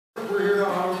we're here to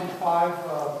honor these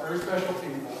 5 very special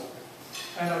people.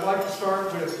 And I'd like to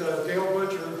start with Dale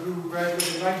Butcher, who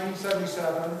graduated in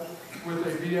 1977 with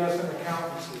a BS in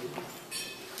accountancy.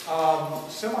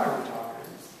 Semi-retired.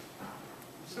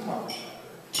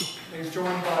 He's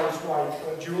joined by his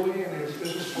wife, Julie, and his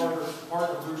business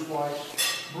partner, Bruce White.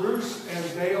 Bruce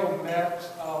and Dale met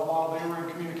while they were in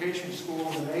communication school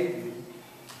in the Navy,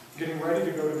 getting ready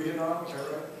to go to Vietnam, is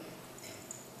that right?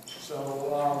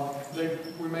 So they've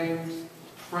remained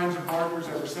friends and partners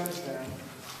ever since then.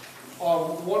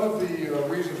 One of the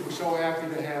reasons we're so happy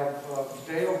to have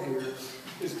Dale here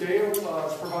is Dale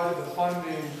has provided the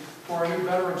funding for our new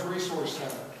Veterans Resource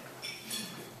Center,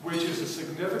 which is a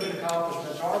significant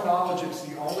accomplishment. To our knowledge, it's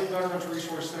the only Veterans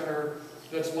Resource Center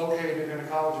that's located in a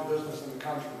college of business in the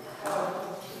country.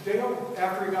 Dale,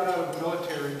 after he got out of the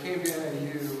military, came to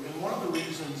NAU, and one of the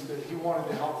reasons that he wanted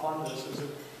to help fund this is that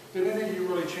NAU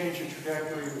really changed the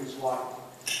trajectory of his life.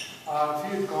 If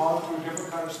he had gone to a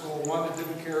different kind of school, one that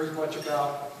didn't care as much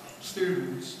about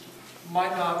students,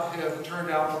 might not have turned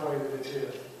out the way that it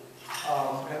did.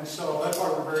 And so that's why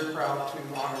we're very proud to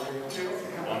honor Dale.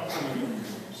 Come on.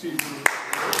 See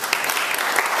you.